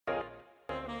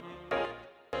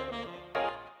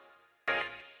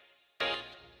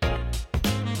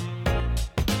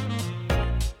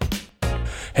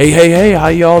Hey, how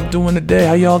y'all doing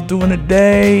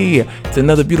today? It's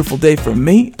another beautiful day for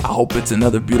me. I hope it's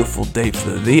another beautiful day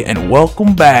for thee. And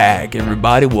welcome back,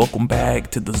 everybody. Welcome back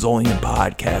to the ZolYin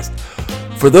podcast.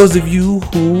 For those of you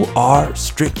who are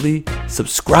strictly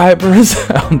subscribers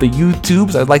on the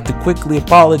YouTubes, I'd like to quickly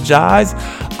apologize.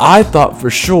 I thought for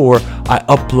sure I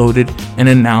uploaded an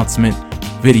announcement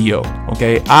video.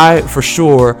 Okay, I for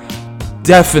sure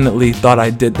definitely thought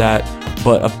I did that,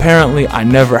 but apparently I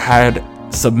never had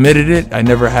submitted it. I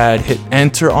never had hit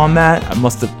enter on that. I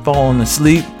must have fallen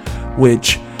asleep,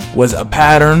 which was a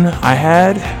pattern I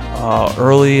had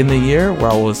early in the year where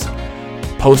I was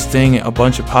posting a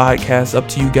bunch of podcasts up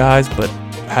to you guys, but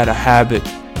had a habit,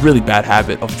 really bad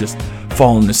habit of just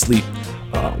falling asleep,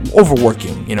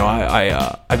 overworking. You know,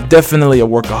 I'm definitely a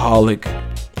workaholic,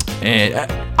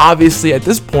 and obviously at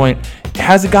this point,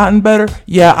 has it gotten better?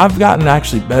 Yeah, I've gotten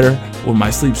actually better with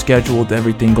my sleep schedule, with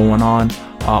everything going on.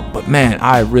 But man,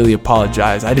 I really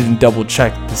apologize. I didn't double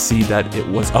check to see that it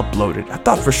was uploaded. I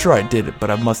thought for sure I did it,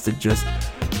 but I must have just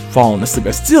fallen asleep.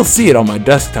 I still see it on my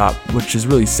desktop, which is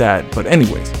really sad. But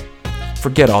anyways,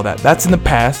 forget all that. That's in the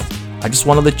past. I just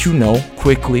want to let you know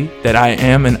quickly that I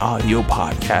am an audio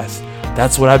podcast.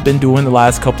 That's what I've been doing the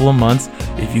last couple of months.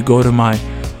 If you go to my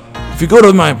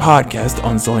podcast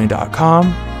on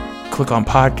ZolYin.com, click on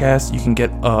podcast, you can get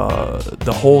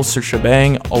the whole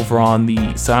shebang over on the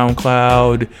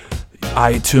SoundCloud,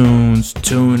 iTunes,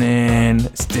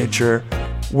 TuneIn, Stitcher.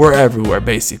 We're everywhere,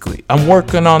 basically. I'm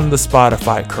working on the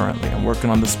Spotify currently.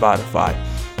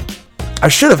 I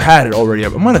should have had it already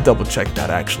up. I'm going to double check that,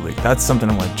 actually. That's something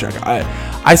I'm going to check.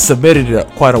 I submitted it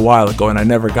quite a while ago, and I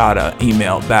never got an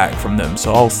email back from them,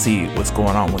 so I'll see what's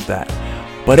going on with that.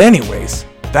 But anyways,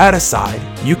 that aside,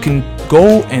 you can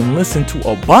go and listen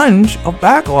to a bunch of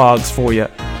backlogs for you.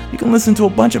 You can listen to a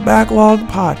bunch of backlog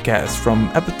podcasts from,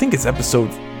 I think it's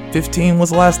episode 15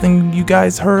 was the last thing you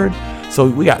guys heard. So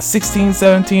we got 16,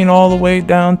 17 all the way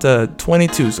down to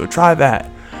 22. So try that.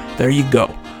 There you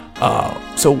go.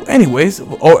 So anyways,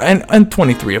 and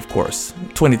 23, of course.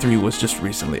 23 was just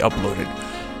recently uploaded.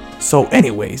 So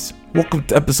anyways, welcome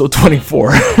to episode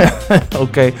 24.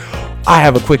 Okay, I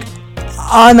have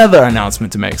another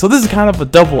announcement to make. So this is kind of a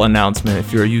double announcement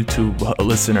if you're a YouTube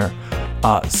listener.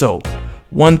 So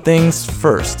one thing's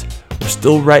first, we're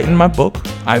still writing my book.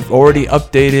 I've already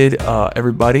updated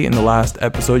everybody in the last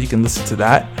episode. You can listen to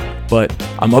that, but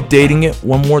I'm updating it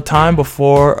one more time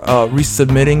before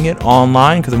resubmitting it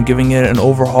online because I'm giving it an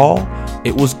overhaul.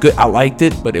 It was good. I liked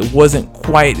it, but it wasn't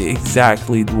quite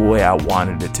exactly the way I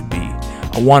wanted it to be.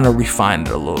 I want to refine it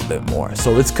a little bit more.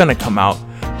 So it's going to come out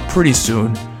pretty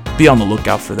soon. Be on the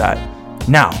lookout for that.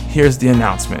 Now, here's the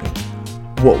announcement.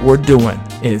 What we're doing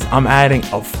is I'm adding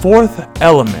a fourth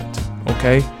element,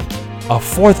 okay? A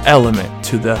fourth element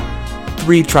to the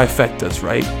three trifectas,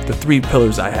 right? The three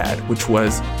pillars I had, which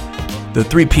was the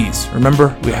 3 P's.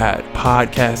 Remember, we had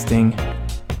podcasting,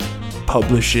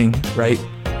 publishing, right?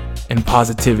 And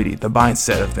positivity, the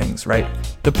mindset of things, right?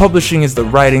 The publishing is the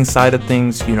writing side of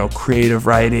things, you know, creative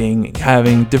writing,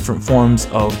 having different forms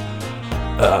of,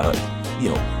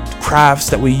 crafts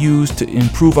that we use to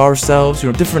improve ourselves,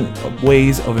 different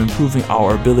ways of improving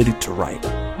our ability to write,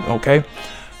 okay?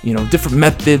 Different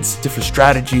methods, different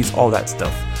strategies, all that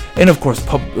stuff. And of course,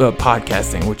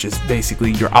 podcasting, which is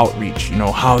basically your outreach,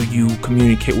 how you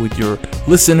communicate with your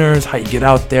listeners, how you get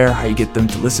out there, how you get them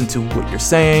to listen to what you're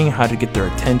saying, how to get their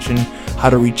attention, how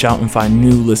to reach out and find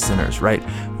new listeners, right?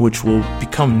 Which will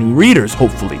become new readers,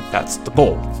 hopefully. That's the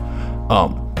goal.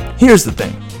 Here's the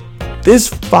thing. This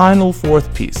final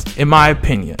fourth piece, in my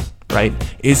opinion, right,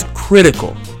 is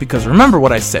critical because remember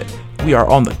what I said, we are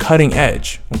on the cutting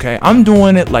edge, okay? I'm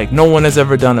doing it like no one has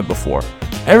ever done it before.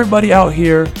 Everybody out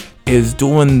here is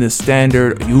doing the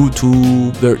standard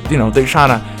YouTube. They're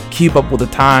trying to keep up with the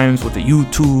times with the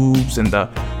YouTubes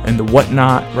and the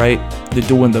whatnot, right? They're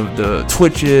doing the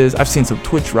Twitches. I've seen some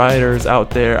Twitch writers out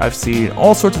there. I've seen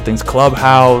all sorts of things.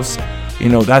 Clubhouse,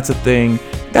 that's a thing.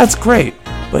 That's great.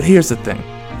 But here's the thing.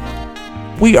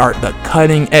 We are the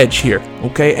cutting edge here,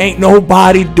 okay? Ain't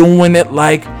nobody doing it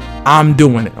like I'm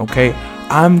doing it, okay?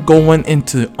 I'm going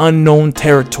into unknown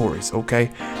territories, okay?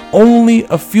 Only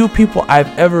a few people I've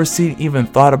ever seen even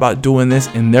thought about doing this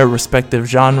in their respective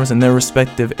genres, in their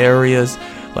respective areas.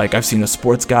 Like I've seen a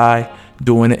sports guy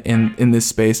doing it in this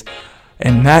space,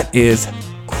 and that is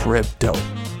crypto.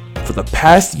 For the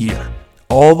past year,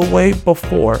 all the way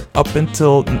before, up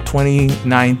until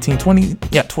 2019,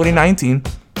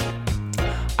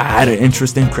 I had an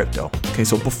interest in crypto. Okay,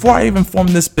 so before I even formed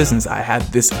this business, I had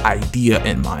this idea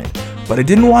in mind, but I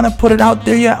didn't want to put it out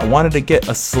there yet. I wanted to get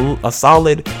a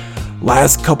solid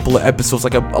last couple of episodes,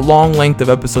 like a long length of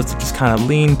episodes to just kind of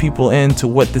lean people into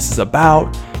what this is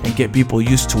about and get people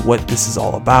used to what this is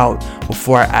all about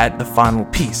before I add the final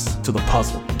piece to the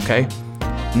puzzle, okay?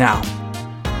 Now,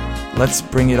 let's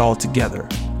bring it all together.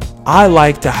 I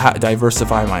like to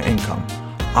diversify my income.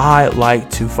 I like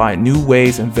to find new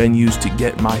ways and venues to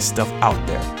get my stuff out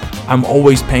there. I'm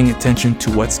always paying attention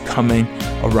to what's coming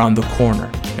around the corner.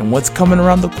 And what's coming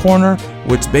around the corner,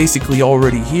 what's basically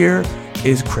already here,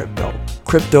 is crypto.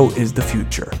 Crypto is the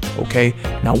future, okay?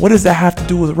 Now, what does that have to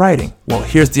do with writing? Well,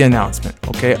 here's the announcement,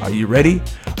 okay? Are you ready?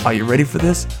 Are you ready for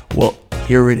this? Well,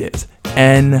 here it is.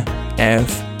 NFTs.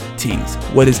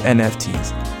 What is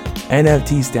NFTs?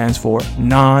 NFT stands for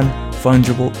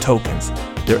non-fungible tokens.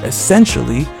 They're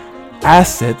essentially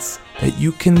assets that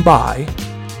you can buy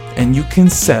and you can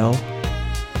sell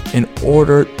in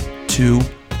order to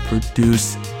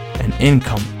produce an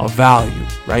income, a value,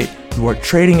 right? You are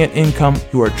trading an income,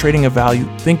 you are trading a value.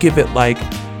 Think of it like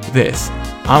this.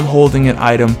 I'm holding an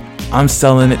item, I'm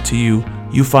selling it to you.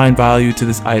 You find value to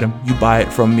this item, you buy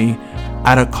it from me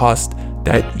at a cost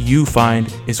that you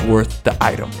find is worth the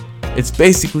item. It's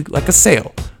basically like a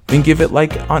sale. Think of it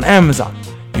like on Amazon.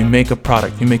 You make a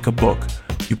product, you make a book,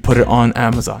 you put it on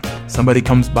Amazon. Somebody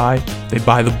comes by, they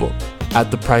buy the book at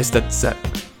the price that's set.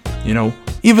 You know,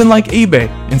 even like eBay,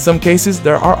 in some cases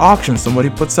there are auctions. Somebody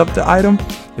puts up the item,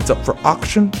 it's up for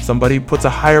auction. Somebody puts a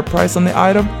higher price on the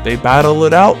item, they battle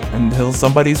it out until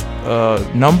somebody's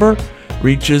number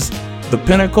reaches the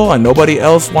pinnacle and nobody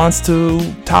else wants to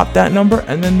top that number,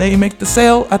 and then they make the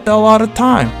sale at the allotted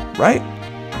time, right?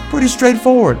 Pretty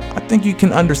straightforward. I think you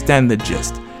can understand the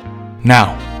gist.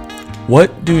 Now,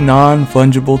 what do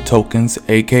non-fungible tokens,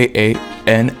 aka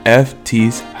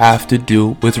NFTs, have to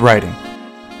do with writing?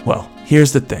 Well,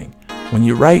 here's the thing. When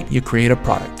you write, you create a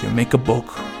product. You make a book.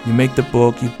 You make the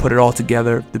book, you put it all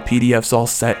together, the PDF's all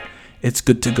set, it's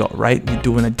good to go, right? You're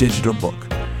doing a digital book.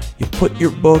 You put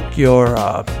your book, your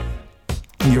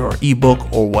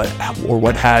ebook or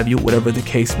what have you, whatever the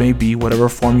case may be, whatever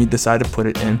form you decide to put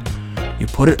it in, you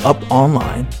put it up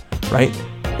online, right?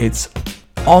 It's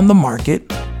on the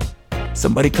market.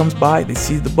 Somebody comes by, they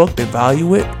see the book, they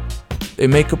value it, they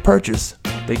make a purchase,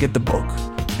 they get the book.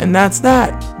 And that's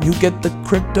that. You get the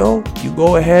crypto, you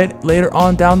go ahead later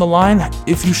on down the line,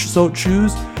 if you so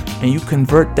choose, and you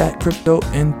convert that crypto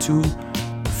into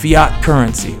fiat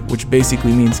currency, which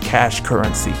basically means cash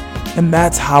currency. And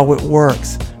that's how it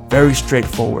works. Very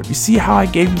straightforward. You see how I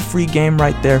gave you free game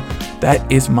right there?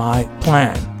 That is my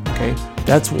plan, okay?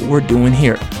 That's what we're doing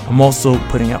here. I'm also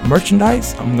putting out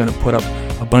merchandise. I'm gonna put up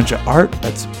a bunch of art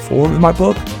that's for my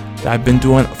book that I've been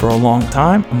doing for a long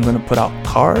time. I'm gonna put out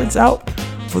cards out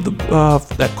for the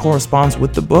that corresponds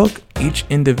with the book, each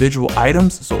individual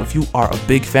items. So if you are a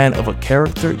big fan of a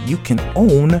character, you can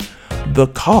own the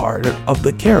card of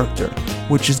the character,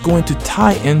 which is going to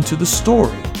tie into the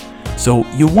story. So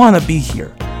you want to be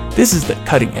here. This is the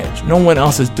cutting edge. No one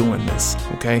else is doing this,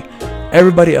 okay?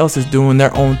 Everybody else is doing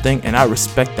their own thing, and I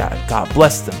respect that. God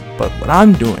bless them. But what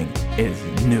I'm doing is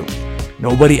new.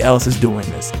 Nobody else is doing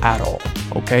this at all,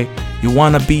 okay? You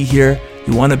want to be here.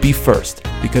 You want to be first,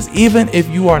 because even if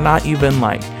you are not even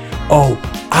like, oh,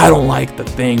 I don't like the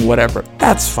thing, whatever,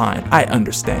 that's fine. I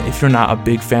understand. If you're not a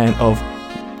big fan of,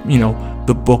 you know,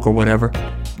 the book or whatever,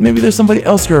 maybe there's somebody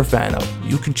else you're a fan of.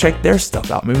 You can check their stuff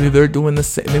out. Maybe they're doing the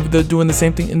same. Maybe they're doing the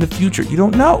same thing in the future. You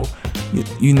don't know.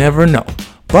 You never know.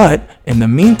 But in the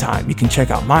meantime, you can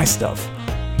check out my stuff.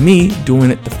 Me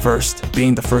doing it the first,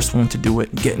 being the first one to do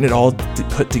it, getting it all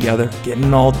put together, getting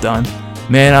it all done.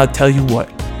 Man, I'll tell you what.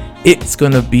 It's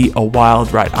gonna be a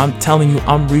wild ride. I'm telling you,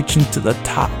 I'm reaching to the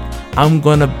top. I'm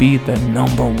gonna be the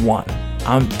number one.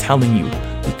 I'm telling you,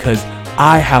 because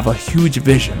I have a huge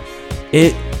vision.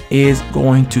 It is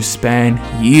going to span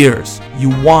years.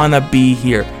 You wanna be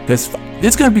here, because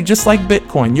it's gonna be just like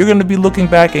Bitcoin. You're gonna be looking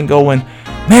back and going,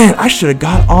 man, I should have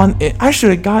got on it. I should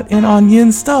have got in on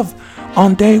Yin's stuff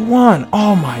on day one.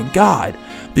 Oh my God.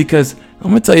 Because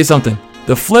I'm gonna tell you something.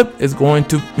 The flip is going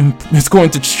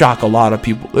to shock a lot of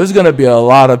people. There's going to be a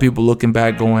lot of people looking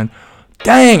back going,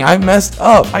 dang, I messed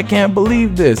up. I can't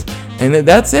believe this. And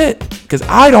that's it. Because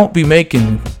I don't be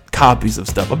making copies of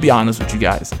stuff. I'll be honest with you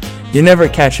guys. You're never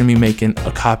catching me making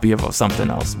a copy of something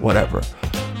else, whatever.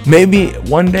 Maybe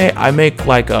one day I make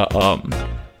like a,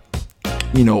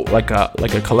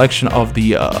 like a collection of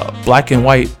the black and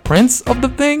white prints of the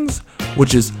things,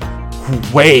 which is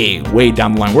way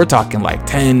down the line. We're talking like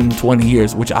 10-20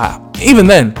 years, which even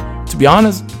then, to be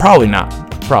honest, probably not.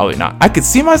 I could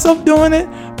see myself doing it,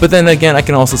 but then again, I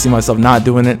can also see myself not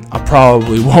doing it. I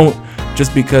probably won't,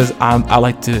 just because I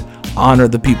like to honor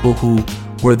the people who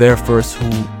were there first,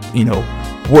 who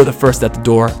were the first at the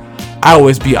door. I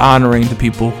always be honoring the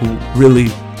people who really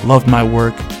loved my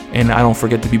work, and I don't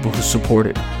forget the people who support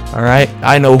it. All right,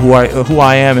 I know who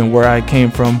I am and where I came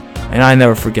from, and I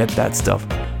never forget that stuff.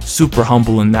 Super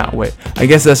humble in that way. I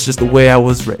guess that's just the way I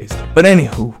was raised. But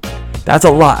anywho, that's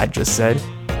a lot I just said.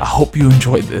 I hope you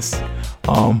enjoyed this.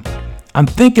 I'm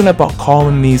thinking about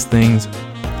calling these things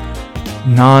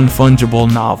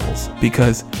non-fungible novels,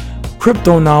 because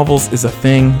crypto novels is a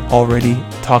thing already,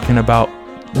 talking about,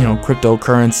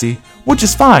 cryptocurrency, which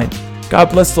is fine. God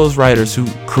bless those writers who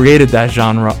created that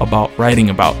genre about writing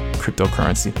about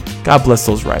cryptocurrency. God bless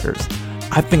those writers.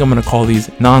 I think I'm going to call these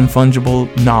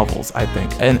non-fungible novels,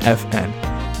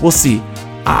 NFN. We'll see.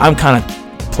 I'm kind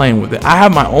of playing with it. I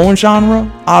have my own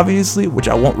genre, obviously, which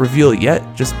I won't reveal yet,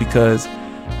 just because,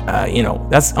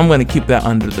 I'm going to keep that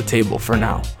under the table for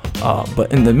now.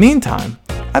 But in the meantime,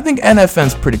 I think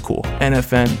NFN's pretty cool.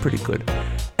 NFN, pretty good.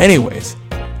 Anyways,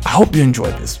 I hope you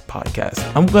enjoyed this podcast.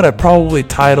 I'm going to probably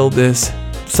title this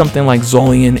something like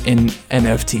ZolYin in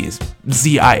NFTs.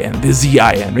 ZIN, the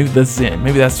ZIN, maybe the Zen.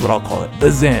 Maybe that's what I'll call it. The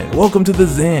Zen. Welcome to the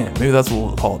Zen. Maybe that's what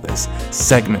we'll call this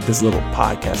segment, this little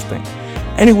podcast thing.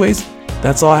 Anyways,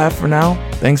 that's all I have for now.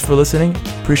 Thanks for listening.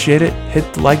 Appreciate it.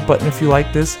 Hit the like button if you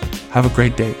like this. Have a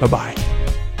great day. Bye-bye.